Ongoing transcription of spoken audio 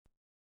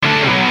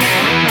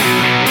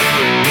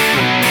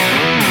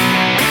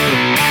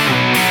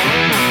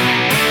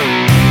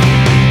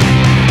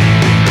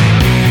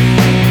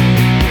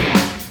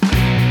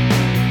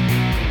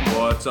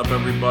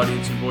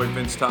audience? Your boy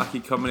Vince Taki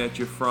coming at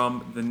you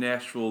from the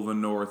Nashville of the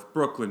North,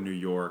 Brooklyn, New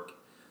York.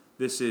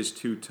 This is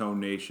Two Tone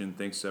Nation.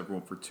 Thanks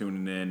everyone for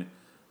tuning in.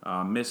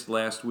 Missed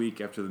last week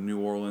after the New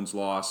Orleans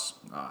loss.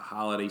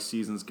 Holiday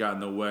season's got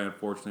in the way.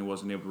 Unfortunately,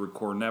 wasn't able to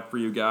record that for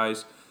you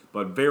guys.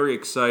 But very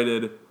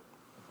excited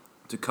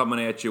to coming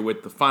at you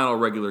with the final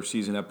regular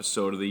season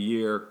episode of the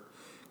year.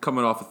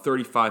 Coming off a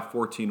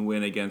 35-14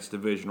 win against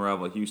division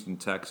rival Houston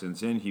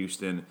Texans in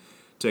Houston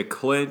to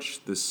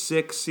clinch the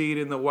 6th seed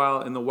in the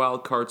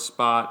wild card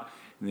spot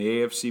in the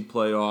AFC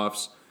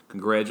playoffs.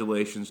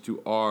 Congratulations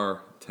to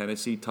our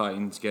Tennessee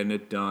Titans getting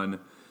it done.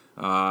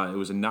 It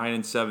was a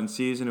 9-7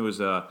 season. It was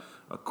a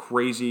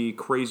crazy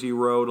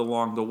road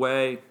along the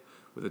way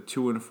with a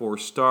 2-4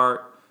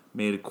 start.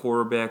 Made a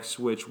quarterback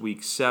switch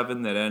week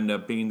 7 that ended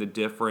up being the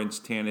difference.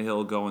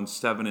 Tannehill going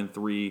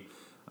 7-3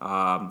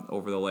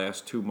 over the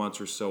last 2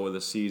 months or so of the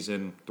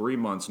season, 3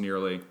 months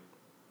nearly.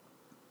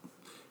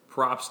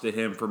 Props to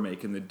him for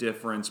making the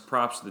difference.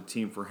 Props to the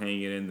team for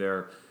hanging in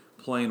there,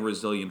 playing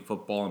resilient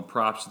football, and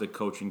props to the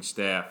coaching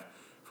staff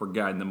for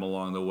guiding them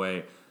along the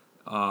way.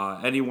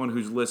 Anyone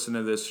who's listened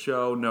to this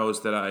show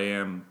knows that I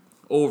am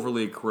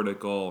overly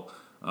critical.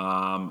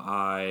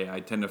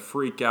 I tend to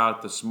freak out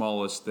at the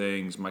smallest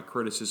things. My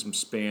criticism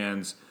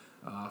spans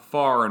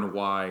far and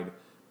wide,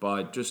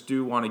 but just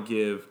do want to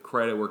give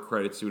credit where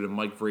credit's due to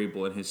Mike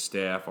Vrabel and his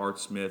staff, Art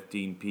Smith,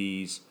 Dean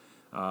Pease,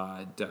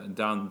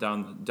 down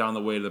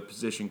the way to the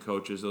position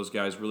coaches. Those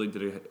guys really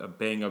did a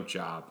bang-up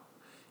job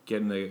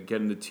getting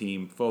the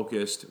team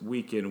focused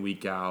week in,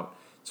 week out.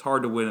 It's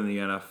hard to win in the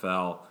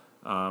NFL.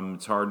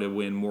 It's hard to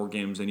win more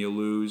games than you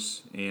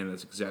lose, and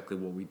that's exactly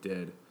what we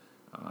did.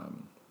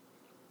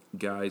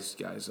 Guys,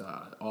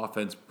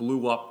 offense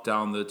blew up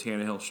down the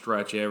Tannehill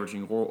stretch,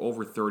 averaging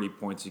over 30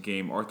 points a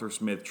game. Arthur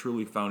Smith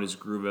truly found his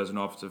groove as an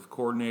offensive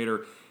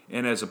coordinator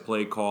and as a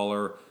play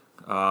caller.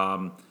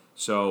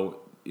 So,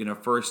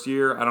 first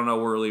year, I don't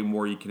know really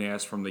more you can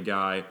ask from the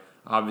guy.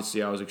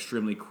 Obviously, I was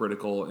extremely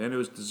critical, and it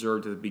was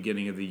deserved at the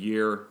beginning of the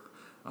year.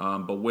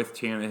 But with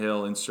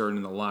Tannehill inserted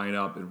in the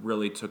lineup, it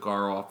really took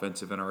our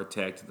offensive and our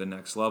attack to the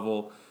next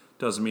level.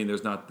 Doesn't mean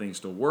there's not things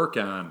to work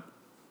on,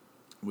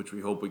 which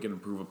we hope we can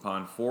improve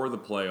upon for the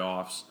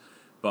playoffs.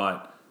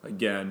 But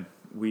again,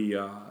 we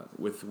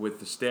with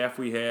the staff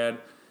we had,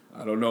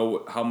 I don't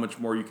know how much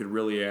more you could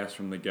really ask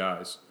from the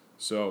guys.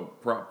 So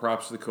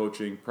props to the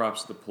coaching,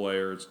 props to the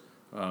players.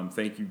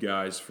 Thank you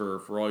guys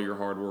for all your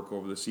hard work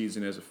over the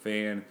season as a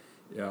fan.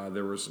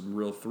 There were some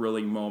real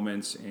thrilling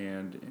moments,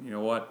 and you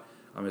know what?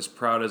 I'm as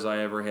proud as I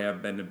ever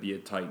have been to be a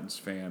Titans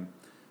fan.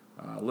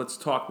 Let's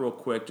talk real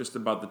quick just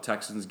about the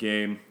Texans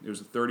game. It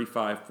was a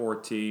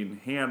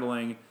 35-14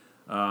 handling.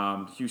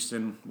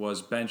 Houston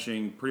was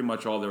benching pretty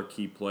much all their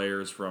key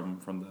players for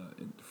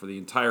the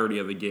entirety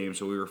of the game,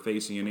 so we were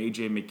facing an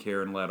A.J.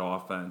 McCarron-led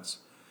offense.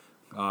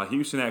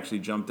 Houston actually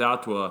jumped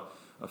out to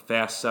a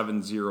fast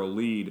 7-0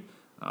 lead.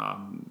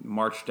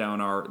 Marched down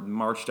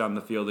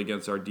the field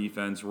against our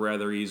defense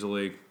rather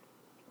easily.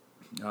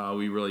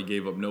 We really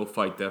gave up no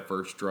fight that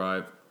first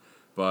drive,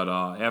 but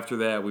after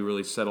that we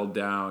really settled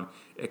down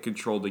and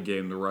controlled the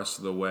game the rest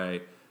of the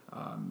way.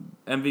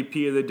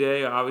 MVP of the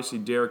day, obviously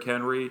Derrick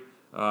Henry,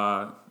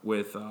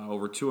 with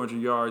over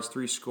 200 yards,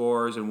 3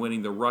 scores, and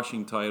winning the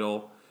rushing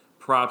title.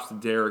 Props to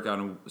Derrick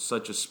on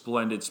such a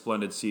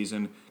splendid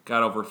season.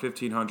 Got over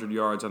 1,500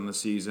 yards on the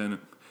season.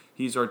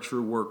 He's our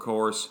true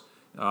workhorse.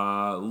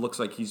 Looks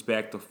like he's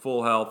back to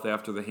full health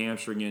after the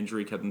hamstring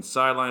injury. Kept him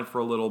sidelined for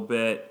a little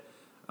bit.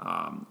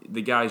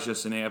 The guy's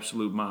just an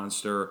absolute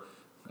monster.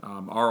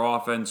 Our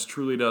offense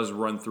truly does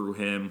run through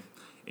him,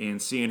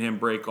 and seeing him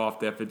break off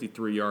that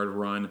 53-yard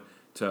run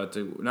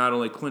to not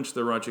only clinch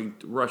the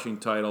rushing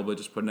title, but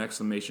just put an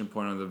exclamation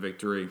point on the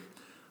victory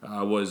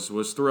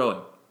was thrilling.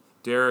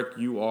 Derrick,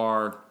 you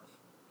are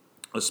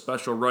a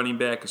special running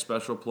back, a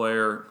special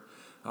player.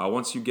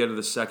 Once you get to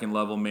the second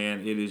level,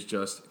 man,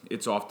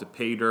 it's off to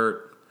pay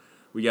dirt.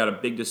 We got a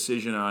big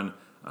decision on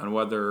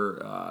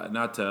whether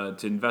not to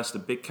invest a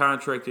big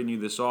contract in you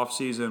this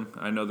offseason.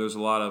 I know there's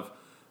a lot of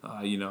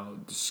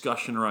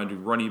discussion around do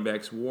running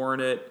backs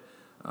warrant it.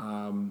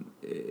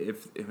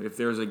 If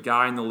there's a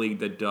guy in the league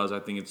that does, I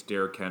think it's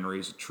Derrick Henry.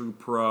 He's a true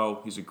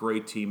pro. He's a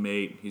great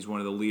teammate. He's one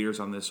of the leaders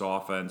on this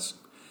offense,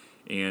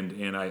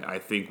 and I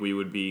think we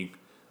would be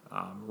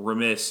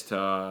remiss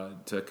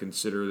to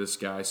consider this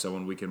guy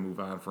someone we can move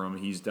on from.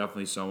 He's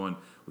definitely someone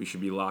we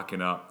should be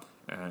locking up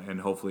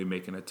and hopefully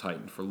making a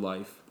Titan for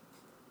life.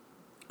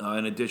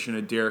 In addition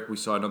to Derrick, we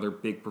saw another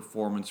big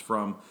performance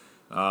from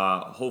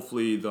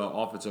hopefully the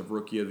Offensive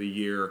Rookie of the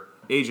Year,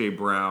 A.J.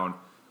 Brown.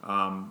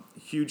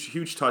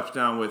 Huge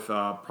touchdown with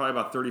probably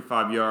about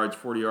 35 yards,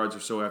 40 yards or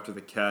so after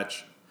the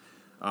catch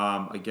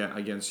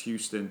against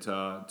Houston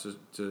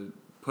to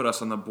put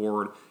us on the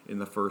board in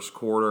the first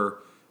quarter.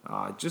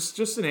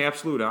 Just an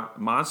absolute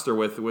monster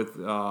with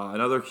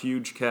another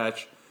huge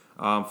catch,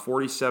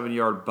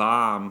 47-yard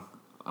bomb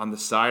on the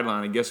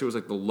sideline. I guess it was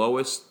like the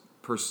lowest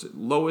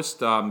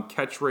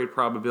catch rate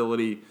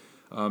probability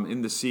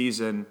in the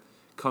season.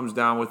 Comes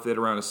down with it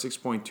around a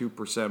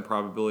 6.2%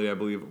 probability, I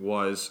believe it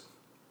was.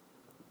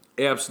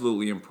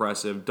 Absolutely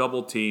impressive.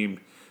 Double teamed,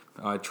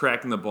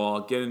 tracking the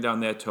ball, getting down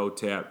that toe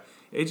tap.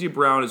 A.J.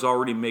 Brown is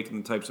already making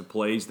the types of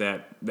plays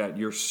that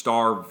your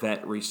star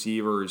vet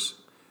receivers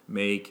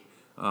make.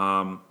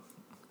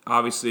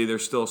 Obviously,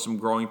 there's still some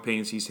growing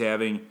pains he's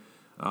having.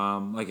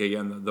 Like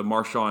again, the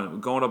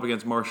Marshawn going up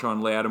against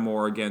Marshawn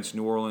Lattimore against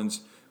New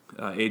Orleans.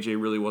 AJ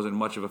really wasn't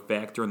much of a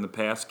factor in the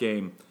pass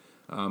game.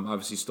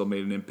 Obviously, still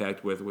made an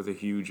impact with a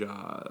huge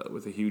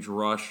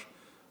rush.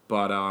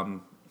 But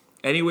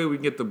any way we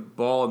can get the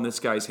ball in this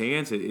guy's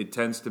hands, it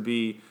tends to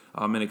be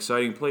an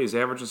exciting play. He's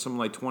averaging something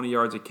like 20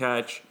 yards a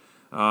catch.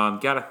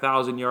 Got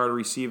 1,000-yard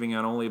receiving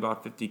on only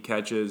about 50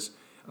 catches.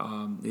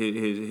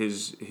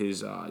 His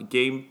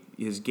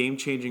game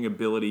changing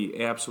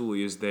ability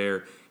absolutely is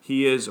there.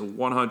 He is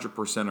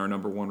 100% our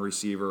number one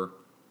receiver,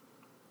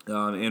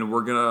 and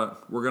we're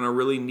gonna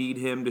really need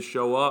him to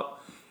show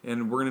up,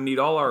 and we're gonna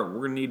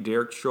need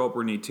Derek to show up.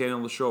 We're gonna need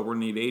Tannehill to show up. We're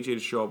gonna need AJ to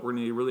show up. We're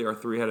gonna need really our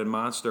three-headed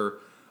monster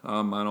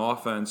on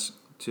offense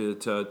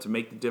to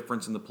make the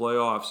difference in the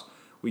playoffs.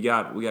 We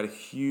got a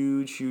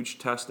huge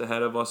test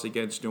ahead of us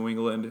against New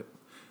England.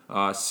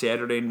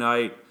 Saturday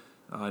night,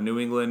 New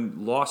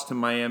England lost to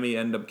Miami,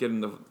 ended up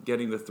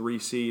getting the 3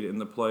 seed in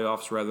the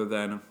playoffs rather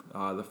than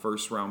the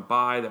first round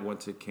bye that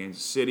went to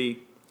Kansas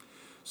City.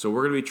 So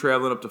we're going to be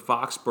traveling up to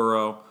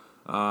Foxborough,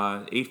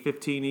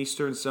 8:15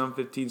 Eastern,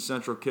 7:15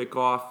 Central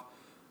kickoff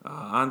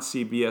on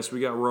CBS. We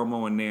got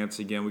Romo and Nance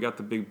again. We got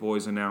the big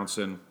boys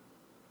announcing.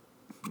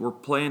 We're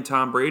playing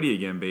Tom Brady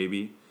again,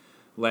 baby.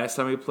 Last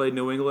time we played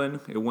New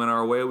England, it went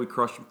our way. We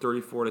crushed them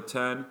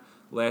 34-10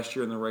 last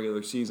year in the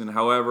regular season.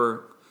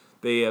 However,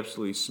 they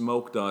absolutely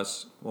smoked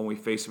us when we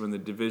faced them in the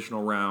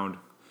divisional round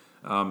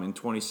in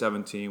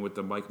 2017 with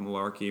the Mike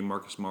Mularkey,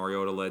 Marcus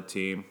Mariota-led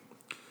team.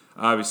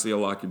 Obviously, a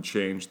lot can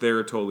change. They're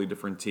a totally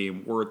different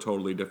team. We're a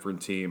totally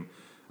different team.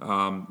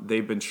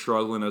 They've been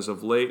struggling as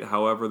of late.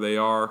 However,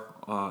 they're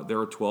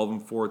a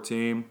 12-4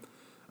 team.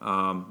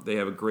 They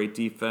have a great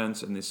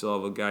defense, and they still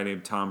have a guy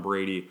named Tom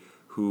Brady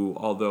who,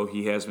 although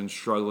he has been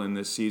struggling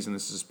this season,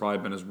 this has probably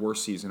been his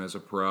worst season as a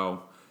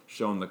pro,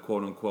 showing the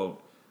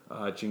quote-unquote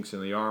chinks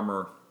in the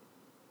armor.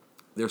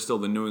 They're still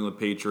the New England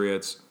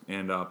Patriots,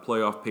 and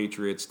playoff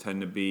Patriots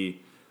tend to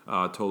be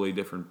a totally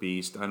different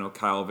beast. I know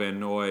Kyle Van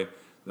Noy,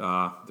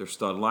 their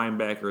stud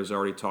linebacker, is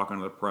already talking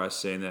to the press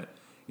saying that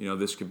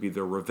this could be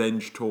their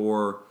revenge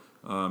tour,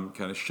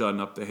 kind of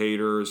shutting up the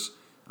haters,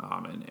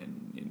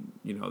 and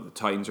the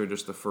Titans are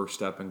just the first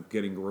step in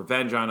getting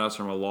revenge on us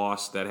from a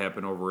loss that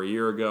happened over a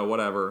year ago.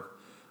 Whatever.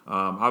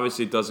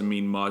 Obviously, it doesn't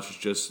mean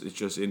much. It's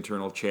just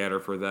internal chatter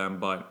for them.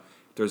 But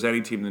if there's any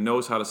team that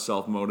knows how to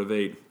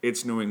self-motivate,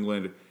 it's New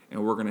England,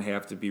 and we're going to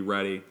have to be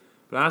ready.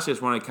 But honestly, I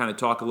just want to kind of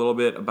talk a little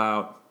bit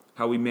about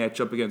how we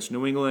match up against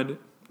New England.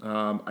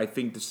 I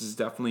think this is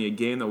definitely a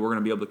game that we're going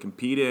to be able to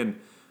compete in.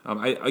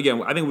 I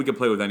think we can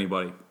play with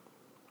anybody.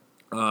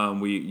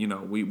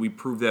 We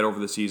proved that over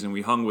the season.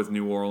 We hung with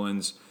New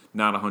Orleans,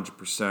 not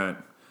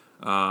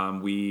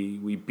 100%.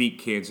 We beat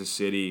Kansas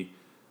City.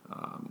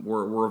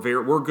 We're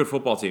a good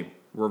football team.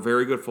 We're a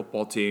very good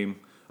football team.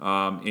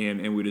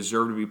 And we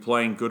deserve to be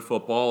playing good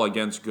football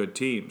against good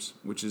teams,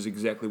 which is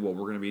exactly what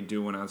we're going to be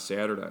doing on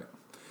Saturday.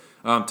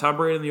 Tom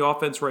Brady in the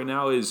offense right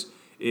now is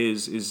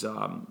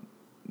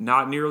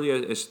not nearly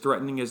as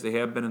threatening as they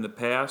have been in the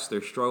past. They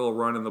struggle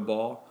running the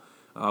ball,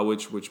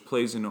 which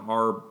plays in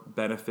our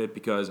benefit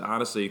because,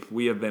 honestly,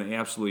 we have been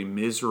absolutely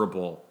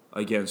miserable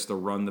against the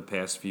run the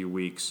past few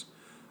weeks.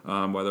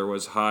 Whether it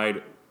was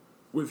Hyde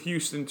with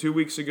Houston 2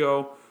 weeks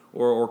ago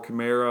or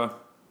Kamara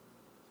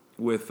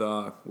with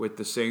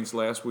the Saints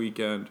last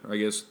weekend, or I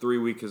guess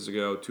 2 weeks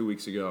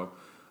ago.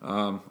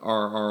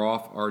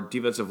 Our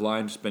defensive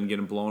line has been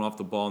getting blown off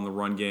the ball in the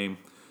run game.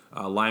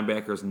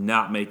 Linebackers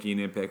not making an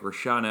impact.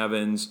 Rashaan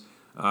Evans,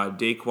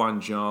 Daquan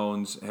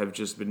Jones have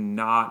just been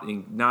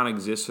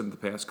non-existent the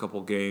past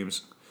couple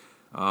games.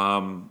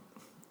 I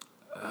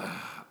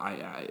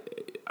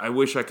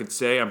wish I could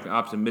say I'm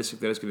optimistic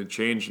that it's going to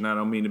change, and I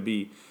don't mean to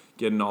be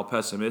getting all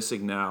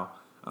pessimistic now.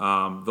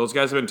 Those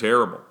guys have been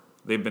terrible.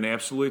 They've been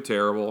absolutely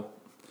terrible.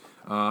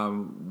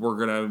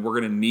 We're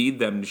gonna need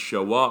them to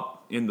show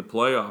up in the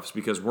playoffs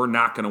because we're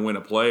not gonna win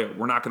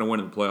We're not gonna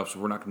win in the playoffs if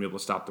we're not gonna be able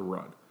to stop the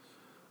run.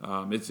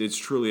 It's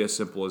truly as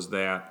simple as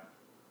that.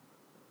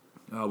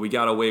 We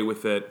got away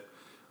with it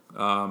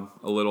a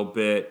little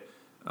bit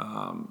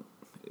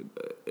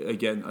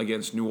again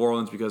against New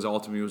Orleans because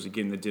ultimately it was a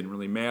game that didn't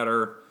really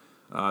matter.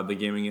 The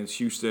game against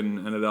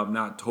Houston ended up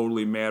not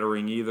totally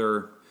mattering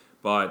either.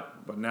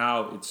 But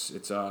now it's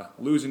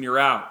losing, you're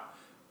out,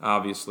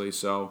 obviously.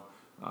 So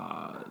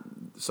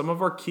some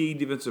of our key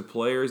defensive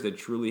players that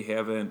truly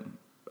haven't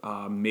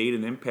made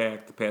an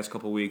impact the past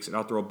couple of weeks, and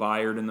I'll throw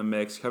Byard in the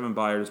mix. Kevin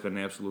Byard has been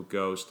an absolute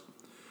ghost.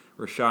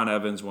 Rashaan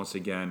Evans once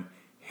again.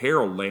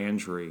 Harold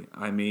Landry.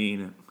 I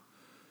mean,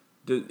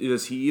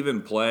 does he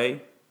even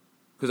play?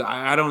 Because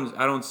I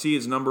don't see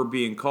his number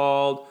being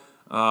called.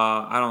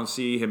 I don't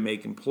see him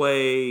making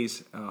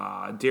plays.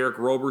 Derek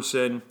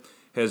Roberson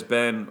has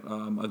been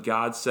a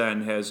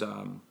godsend. He's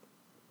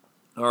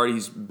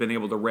been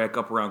able to rack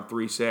up around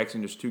 3 sacks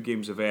in just 2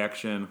 games of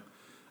action.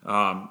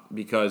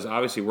 because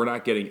obviously we're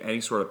not getting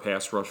any sort of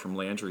pass rush from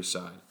Landry's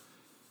side.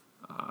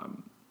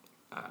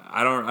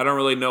 I don't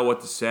really know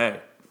what to say.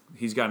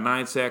 He's got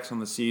 9 sacks on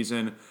the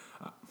season.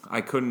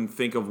 I couldn't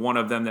think of one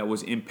of them that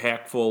was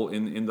impactful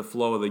in the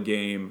flow of the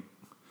game.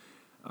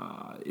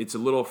 It's a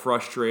little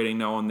frustrating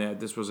knowing that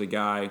this was a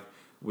guy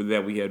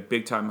that we had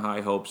big-time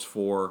high hopes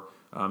for.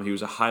 He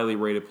was a highly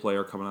rated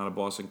player coming out of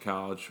Boston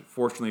College.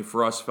 Fortunately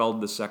for us, fell to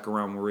the second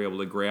round. We were able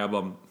to grab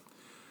him.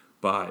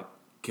 But,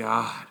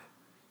 God,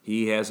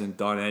 he hasn't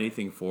done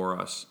anything for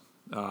us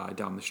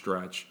down the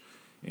stretch.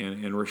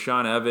 And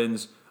Rashaan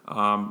Evans,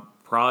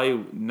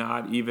 probably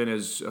not even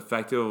as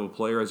effective of a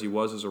player as he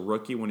was as a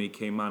rookie when he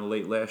came on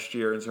late last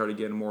year and started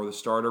getting more of the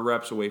starter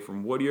reps away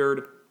from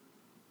Woodyard.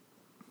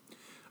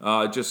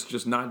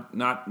 Just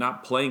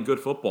not playing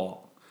good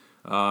football.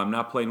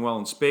 Not playing well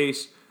in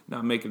space,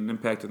 not making an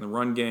impact in the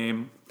run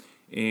game,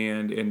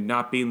 and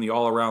not being the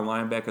all-around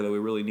linebacker that we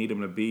really need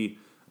him to be.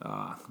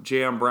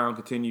 J.M. Brown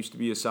continues to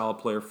be a solid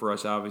player for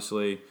us,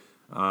 obviously.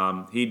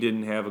 He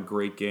didn't have a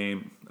great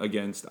game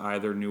against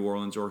either New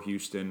Orleans or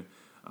Houston,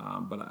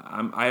 but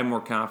I am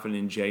more confident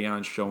in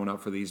Jayon showing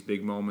up for these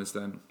big moments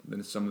than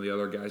some of the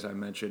other guys I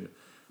mentioned.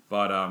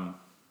 But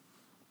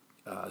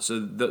so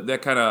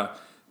that kind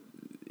of,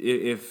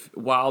 if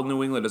while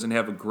New England doesn't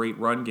have a great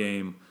run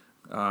game,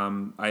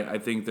 I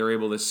think they're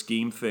able to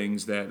scheme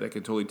things that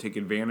can totally take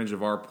advantage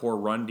of our poor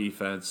run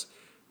defense,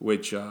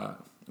 which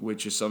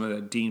is something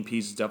that Dean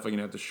Pease is definitely going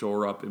to have to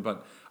shore up.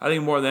 But I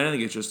think more than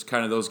anything, it's just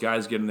kind of those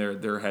guys getting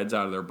their heads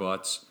out of their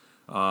butts.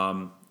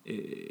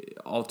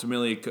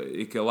 Ultimately,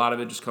 a lot of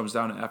it just comes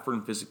down to effort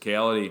and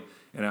physicality,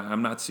 and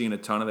I'm not seeing a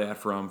ton of that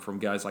from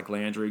guys like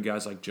Landry,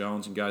 guys like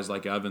Jones, and guys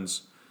like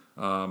Evans.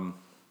 Got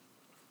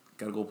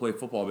to go play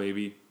football,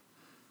 baby.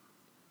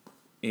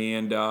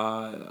 And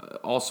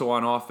also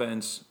on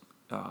offense,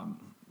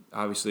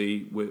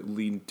 obviously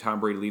with Tom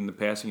Brady leading the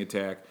passing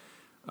attack,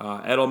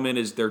 Edelman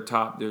is their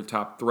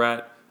top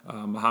threat.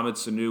 Mohamed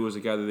Sanu was a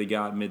guy that they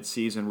got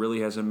mid-season,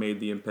 really hasn't made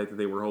the impact that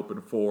they were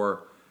hoping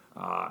for.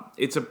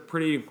 It's a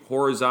pretty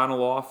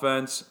horizontal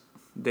offense.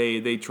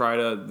 They're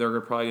probably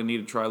gonna need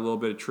to try a little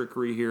bit of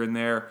trickery here and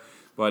there,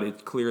 but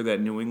it's clear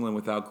that New England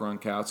without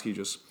Gronkowski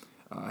just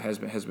has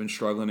been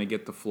struggling to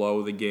get the flow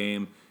of the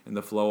game and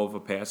the flow of a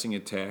passing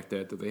attack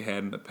that they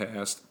had in the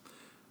past.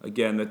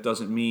 Again, that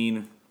doesn't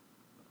mean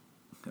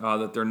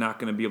that they're not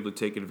going to be able to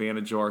take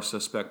advantage of our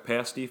suspect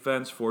pass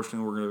defense.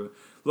 Fortunately,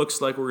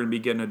 looks like we're going to be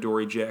getting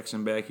Adoree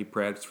Jackson back. He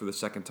practiced for the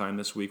second time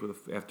this week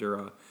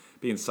after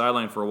being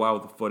sidelined for a while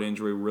with a foot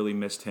injury. We really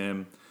missed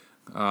him.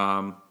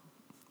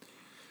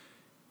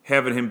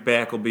 Having him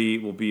back will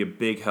be a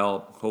big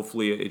help.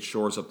 Hopefully, it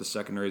shores up the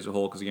secondary as a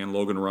whole. Because again,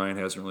 Logan Ryan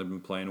hasn't really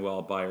been playing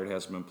well. Byard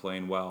hasn't been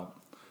playing well.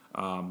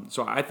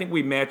 So I think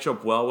we match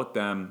up well with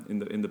them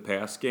in the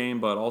pass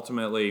game. But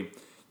ultimately,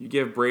 you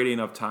give Brady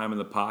enough time in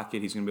the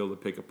pocket, he's going to be able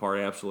to pick apart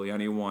absolutely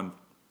anyone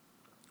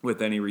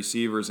with any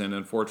receivers. And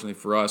unfortunately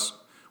for us,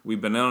 we've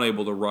been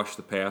unable to rush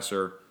the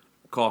passer.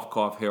 Cough,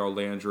 cough, Harold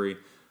Landry,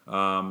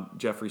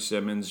 Jeffrey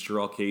Simmons,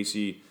 Jarrell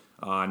Casey,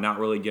 not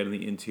really getting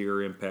the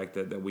interior impact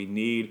that we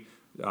need.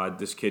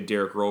 This kid,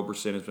 Derek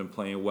Roberson, has been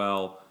playing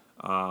well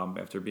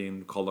after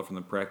being called up from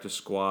the practice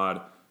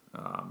squad.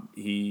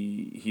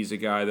 He's a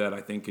guy that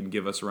I think can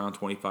give us around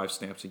 25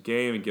 snaps a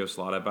game and give us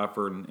a lot of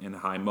effort and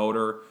high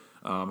motor.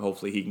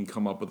 Hopefully he can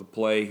come up with a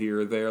play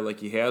here or there like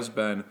he has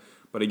been.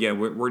 But again,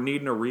 we're going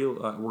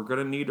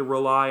to need to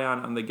rely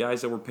on the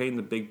guys that we're paying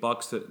the big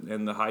bucks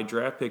and the high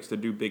draft picks to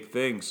do big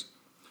things.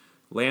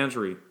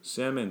 Landry,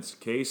 Simmons,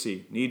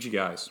 Casey, need you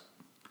guys.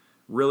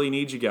 Really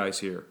need you guys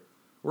here.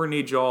 We're going to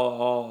need you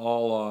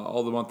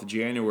all the month of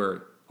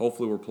January.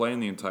 Hopefully we're playing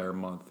the entire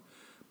month.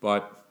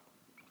 But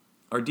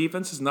our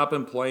defense has not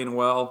been playing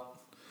well,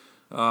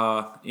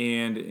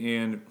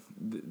 and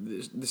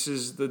this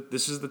is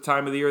the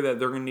time of the year that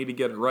they're going to need to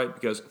get it right,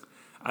 because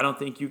I don't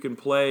think you can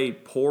play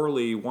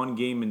poorly one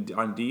game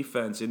on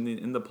defense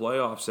in the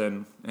playoffs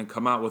and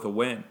come out with a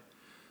win.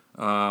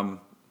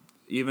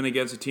 Even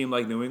against a team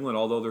like New England,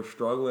 although they're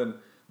struggling,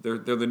 they're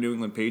the New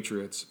England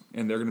Patriots,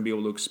 and they're going to be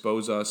able to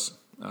expose us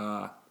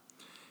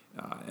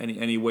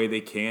any way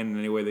they can and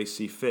any way they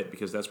see fit,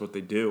 because that's what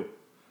they do,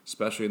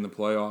 especially in the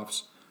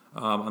playoffs.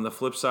 On the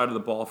flip side of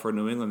the ball for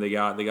New England, they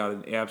got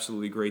an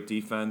absolutely great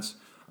defense.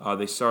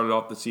 They started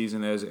off the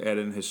season at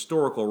an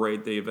historical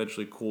rate. They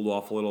eventually cooled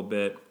off a little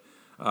bit,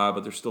 but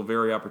they're still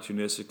very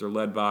opportunistic. They're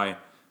led by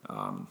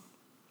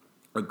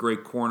a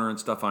great corner in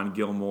Stephon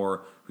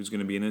Gilmore, who's going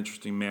to be an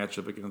interesting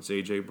matchup against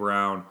A.J.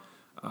 Brown.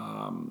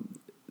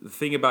 The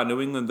thing about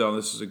New England, though,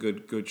 this is a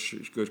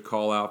good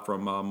call out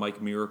from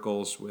Mike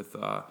Miracles with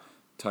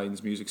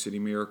Titans Music City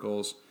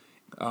Miracles.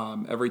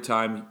 Every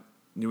time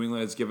New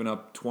England has given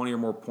up 20 or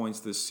more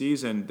points this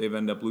season, they've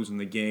ended up losing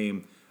the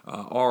game.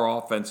 Our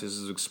offense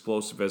is as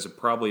explosive as it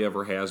probably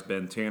ever has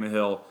been.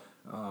 Tannehill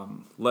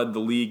led the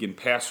league in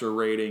passer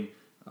rating,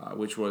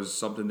 which was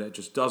something that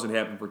just doesn't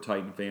happen for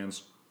Titan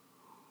fans.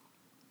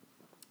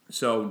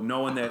 So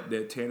knowing that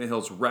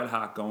Tannehill's red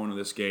hot going into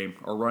this game,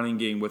 our running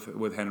game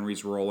with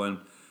Henry's rolling,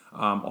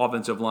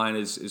 offensive line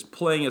is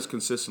playing as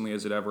consistently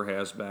as it ever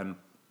has been.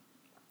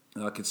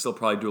 Could still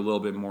probably do a little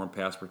bit more in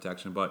pass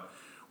protection, but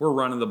we're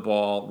running the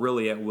ball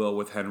really at will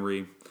with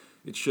Henry.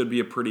 It should be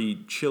a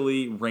pretty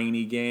chilly,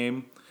 rainy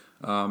game.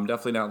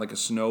 Definitely not like a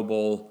Snow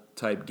Bowl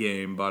type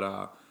game,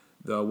 but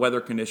the weather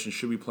conditions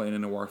should be playing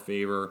into our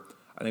favor.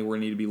 I think we're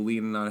going to need to be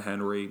leaning on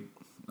Henry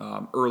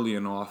early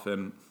and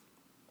often.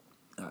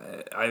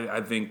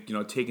 I think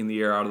taking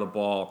the air out of the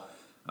ball,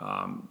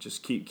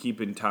 just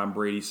keeping Tom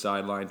Brady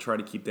sidelined, try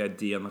to keep that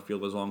D on the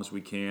field as long as we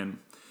can.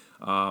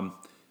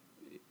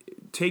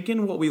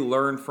 Taking what we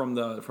learned from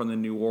the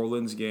New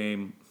Orleans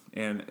game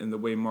and the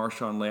way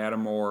Marshawn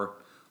Lattimore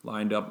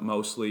lined up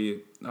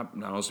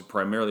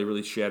primarily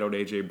really shadowed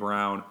A.J.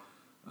 Brown.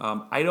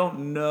 I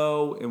don't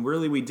know, and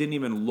really we didn't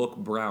even look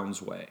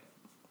Brown's way.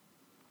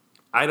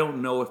 I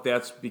don't know if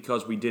that's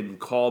because we didn't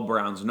call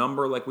Brown's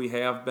number like we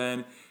have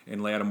been,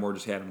 and Lattimore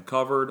just had him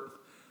covered.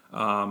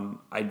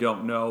 I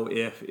don't know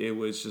if it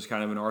was just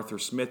kind of an Arthur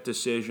Smith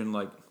decision,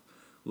 like,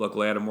 look,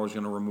 Lattimore's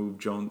going to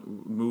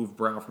move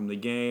Brown from the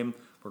game.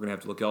 We're going to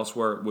have to look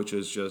elsewhere, which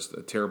is just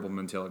a terrible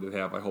mentality to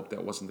have. I hope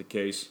that wasn't the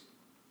case.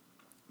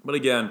 But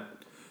again,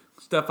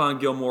 Stephon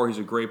Gilmore, he's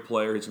a great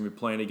player. He's going to be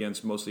playing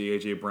against mostly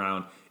A.J.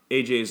 Brown.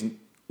 A.J. is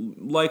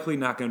likely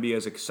not going to be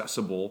as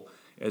accessible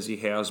as he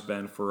has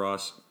been for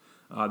us.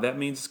 That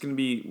means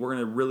we're going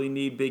to really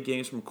need big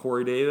games from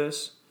Corey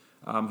Davis,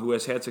 who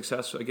has had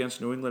success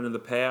against New England in the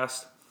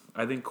past.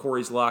 I think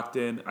Corey's locked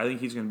in. I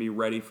think he's going to be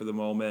ready for the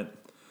moment.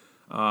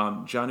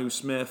 Jonnu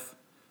Smith,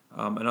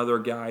 another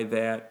guy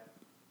that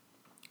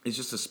is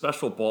just a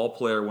special ball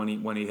player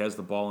when he has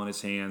the ball in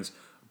his hands.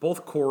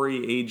 Both Corey,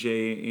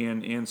 AJ,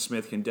 and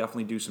Smith can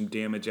definitely do some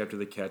damage after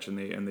the catch,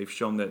 and they've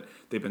shown that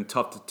they've been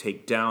tough to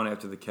take down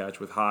after the catch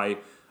with high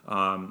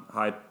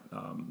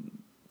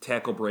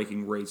tackle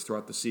breaking rates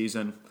throughout the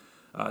season.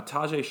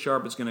 Tajae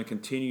Sharpe is going to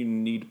continue to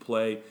need to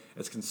play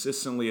as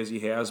consistently as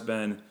he has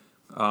been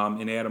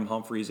in Adam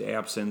Humphrey's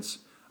absence,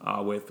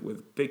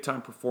 with big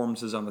time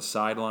performances on the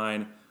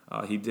sideline.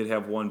 He did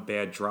have one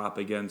bad drop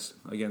against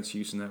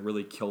Houston that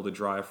really killed a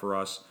drive for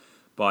us.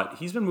 But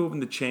he's been moving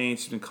the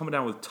chains. He's been coming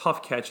down with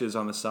tough catches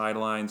on the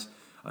sidelines.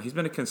 He's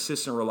been a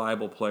consistent,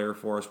 reliable player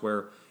for us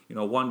where,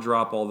 one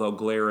drop, although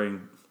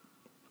glaring,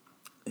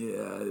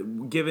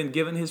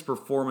 given his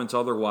performance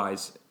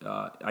otherwise,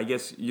 I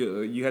guess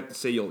you have to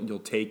say you'll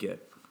take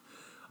it.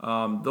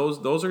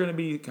 Those are going to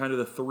be kind of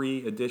the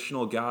three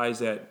additional guys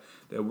that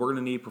we're going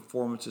to need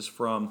performances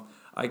from.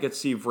 I could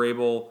see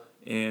Vrabel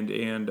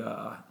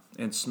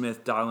and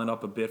Smith dialing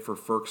up a bit for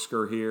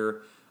Firkser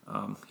here.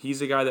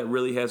 He's a guy that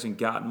really hasn't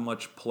gotten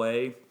much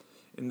play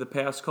in the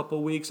past couple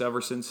of weeks, ever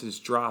since his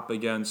drop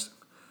against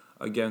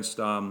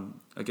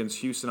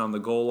Houston on the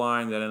goal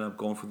line that ended up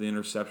going for the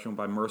interception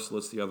by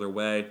Merciless the other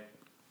way.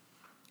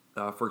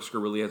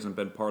 Firkser really hasn't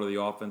been part of the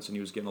offense, and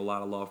he was getting a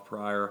lot of love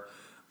prior.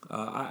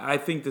 I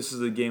think this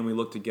is a game we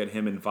look to get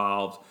him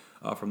involved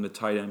from the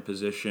tight end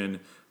position,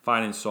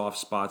 finding soft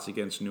spots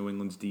against New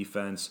England's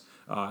defense.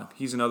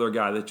 He's another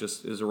guy that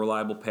just is a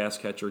reliable pass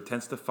catcher,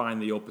 tends to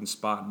find the open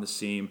spot in the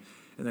seam,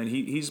 and then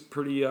he's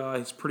pretty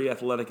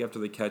athletic after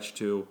the catch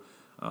too.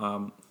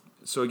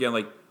 So again,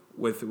 like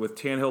with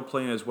Tannehill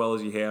playing as well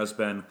as he has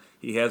been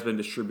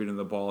distributing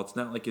the ball. It's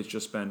not like it's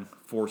just been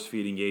force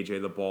feeding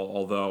AJ the ball.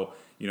 Although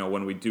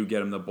when we do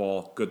get him the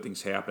ball, good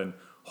things happen.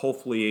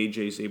 Hopefully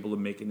AJ is able to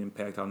make an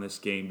impact on this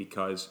game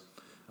because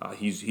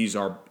he's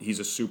a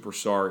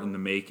superstar in the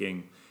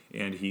making,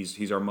 and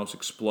he's our most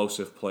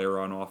explosive player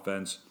on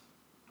offense.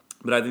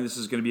 But I think this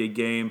is going to be a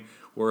game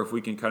where if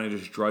we can kind of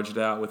just drudge it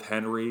out with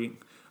Henry,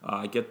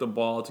 get the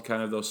ball to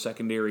kind of those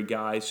secondary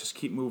guys, just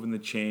keep moving the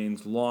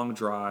chains, long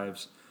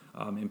drives,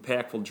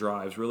 impactful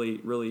drives,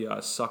 really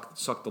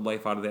suck the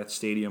life out of that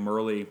stadium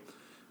early.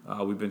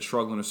 We've been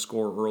struggling to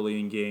score early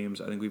in games.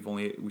 I think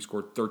we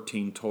scored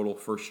 13 total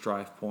first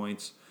drive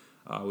points,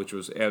 which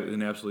was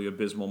an absolutely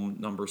abysmal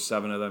number.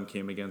 7 of them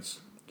came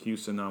against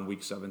Houston on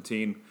week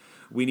 17.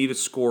 We need to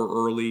score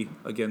early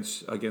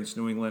against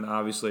New England.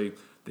 Obviously,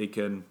 they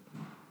can.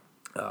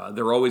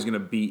 They're always going to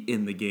be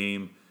in the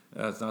game.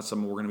 It's not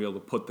something we're going to be able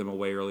to put them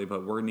away early,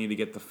 but we're going to need to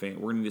get we're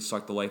going to need to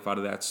suck the life out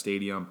of that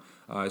stadium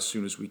as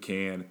soon as we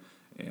can,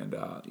 and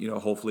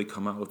hopefully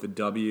come out with a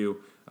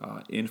W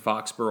in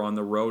Foxborough on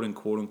the road and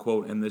quote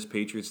unquote end this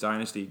Patriots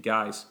dynasty,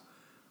 guys.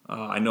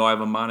 I know I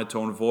have a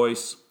monotone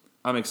voice.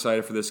 I'm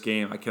excited for this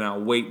game. I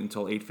cannot wait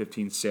until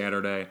 8:15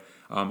 Saturday,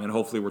 and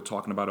hopefully we're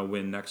talking about a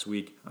win next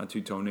week on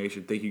Two Tone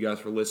Nation. Thank you guys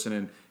for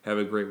listening. Have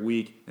a great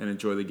week and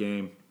enjoy the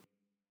game.